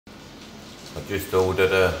I just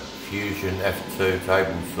ordered a Fusion F2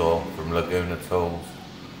 Table Saw from Laguna Tools.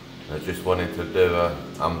 I just wanted to do an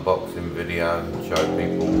unboxing video and show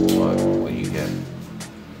people what you get.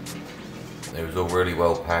 It was all really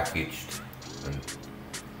well packaged and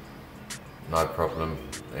no problem,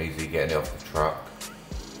 easy getting it off the truck.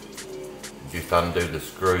 You just undo the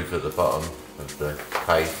screws at the bottom of the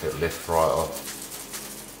case, it lifts right off.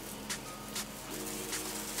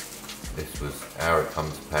 This was how it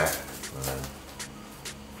comes packed.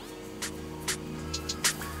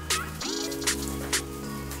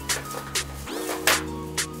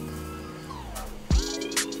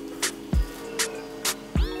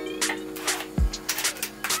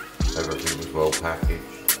 Everything was well packaged.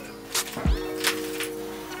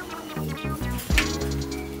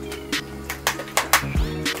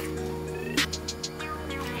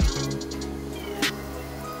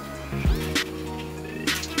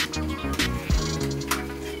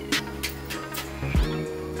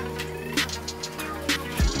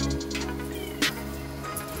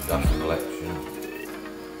 Dust collection.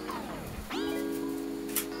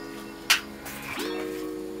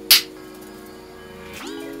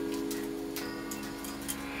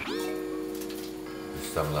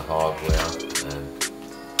 Some of the hardware, and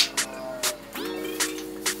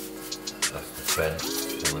that's the fence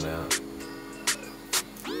coming out,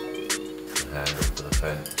 the handle for the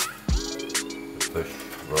fence, the push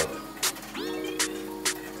rod,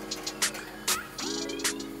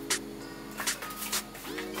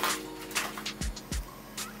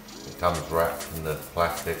 it comes wrapped in the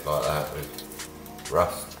plastic like that with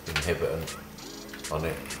rust inhibitant on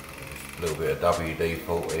it. A little bit of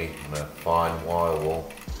WD-40 and a fine wire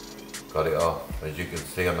wool. Got it off. As you can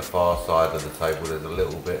see on the far side of the table, there's a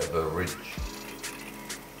little bit of a ridge.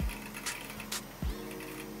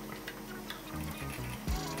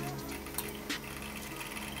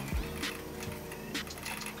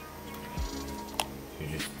 You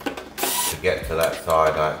just, to get to that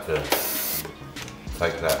side, I had to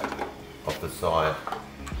take that off the side.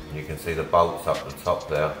 And you can see the bolts up the top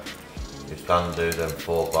there. Just undo them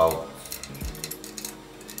 4 bolts.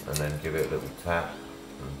 And then give it a little tap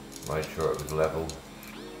and make sure it was level.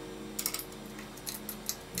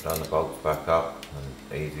 Done the bolts back up, and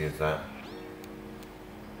easy as that.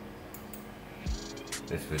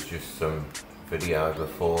 This was just some video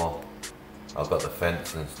before I got the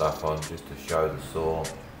fence and stuff on, just to show the saw,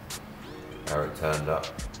 how it turned up.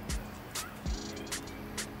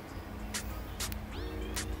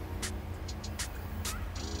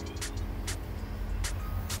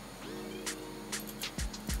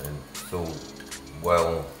 It's all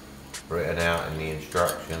well written out in the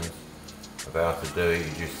instructions of how to do it.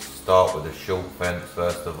 You just start with a short fence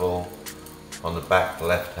first of all, on the back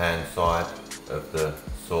left hand side of the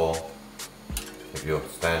saw, if you're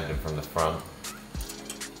standing from the front.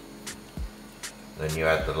 Then you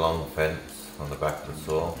add the long fence on the back of the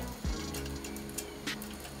saw,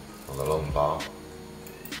 on the long bar.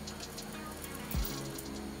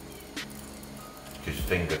 Just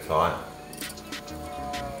finger tight.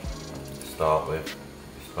 Start with,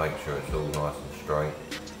 just make sure it's all nice and straight.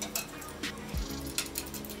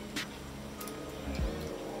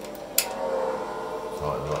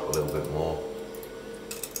 Tighten them up a little bit more.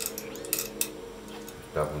 Just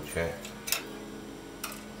double check.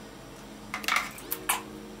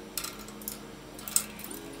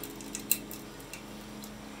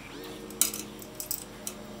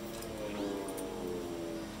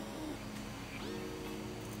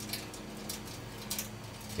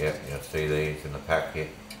 Yep, you'll see these in the packet,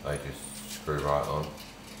 they just screw right on.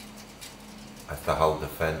 Have to hold the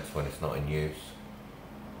fence when it's not in use.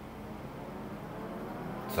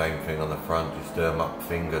 Same thing on the front, just do them up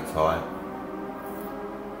finger tight.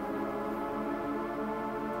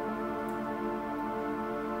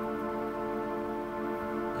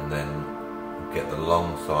 And then get the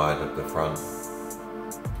long side of the front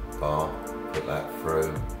bar, put that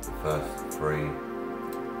through the first 3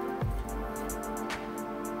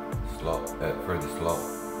 through the slot,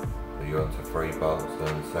 so you're onto 3 bolts.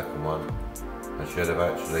 And the second one, I should have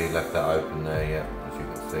actually left that open there, yeah, as you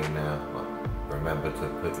can see now. But remember to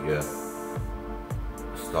put your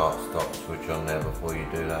start stop switch on there before you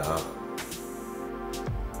do that up.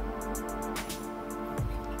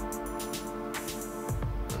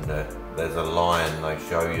 And there's a line they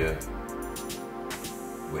show you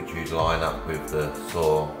which you line up with the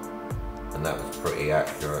saw, and that was pretty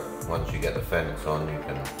accurate. Once you get the fence on, you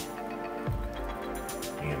can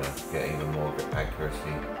get even more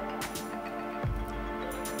accuracy.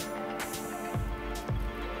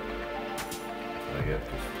 So yeah,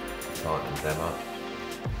 just tighten them up.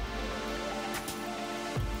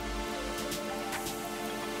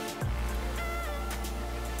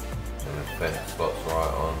 fence slots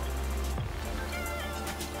right on.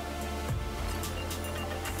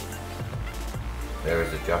 There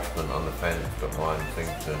is adjustment on the fence, but mine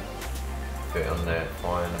seems to fit on there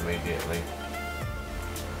fine immediately.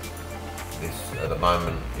 This at the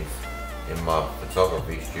moment is in my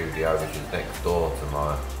photography studio, which is next door to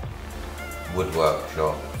my woodwork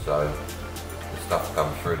shop, so the stuff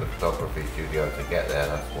comes through the photography studio to get there.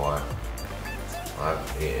 That's why I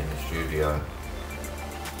have it in the studio.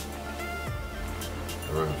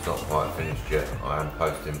 The room's not quite finished yet. I am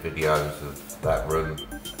posting videos of that room,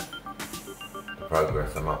 the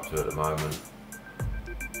progress I'm up to at the moment.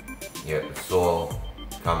 Yeah, the saw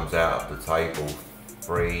comes out of the table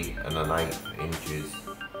 3 1/8 inches,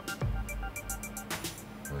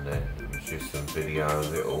 and then it's just some video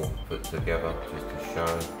of it all put together just to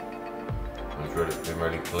show. I've been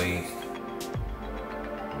really pleased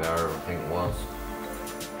with how everything was.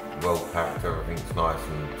 Well packed, everything's nice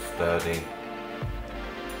and sturdy.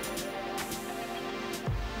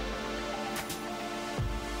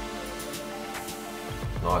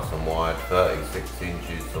 Nice and wide, 36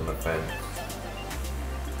 inches on the fence.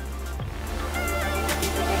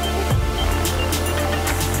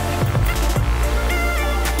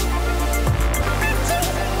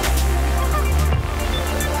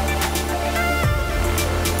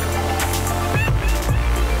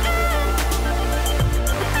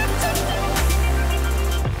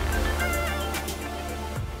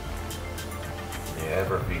 Yeah,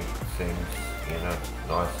 everything seems,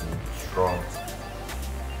 nice and strong.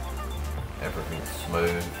 Everything's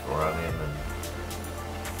smooth, running, and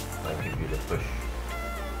they give you the push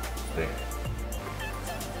stick.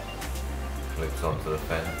 Clips onto the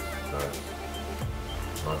fence, so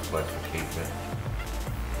it's a nice place to keep it.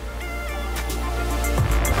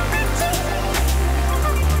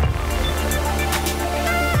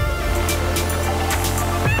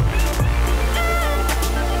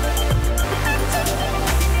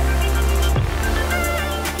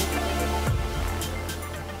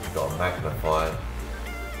 Got a magnifier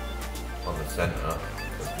on the centre of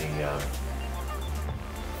the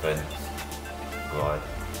fence glide,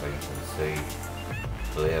 so you can see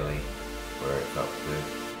clearly where it's up to.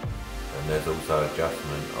 And there's also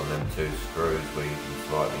adjustment on them 2 screws where you can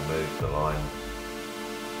slightly move the line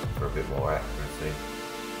for a bit more accuracy.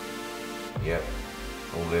 Yep,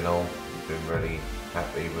 all in all, I've been really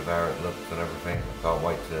happy with how it looks and everything. I can't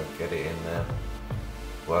wait to get it in there,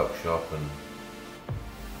 workshop, and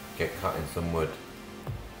get cutting some wood.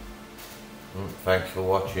 Thanks for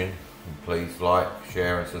watching, and please like,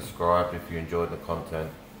 share and subscribe if you enjoyed the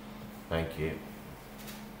content. Thank you.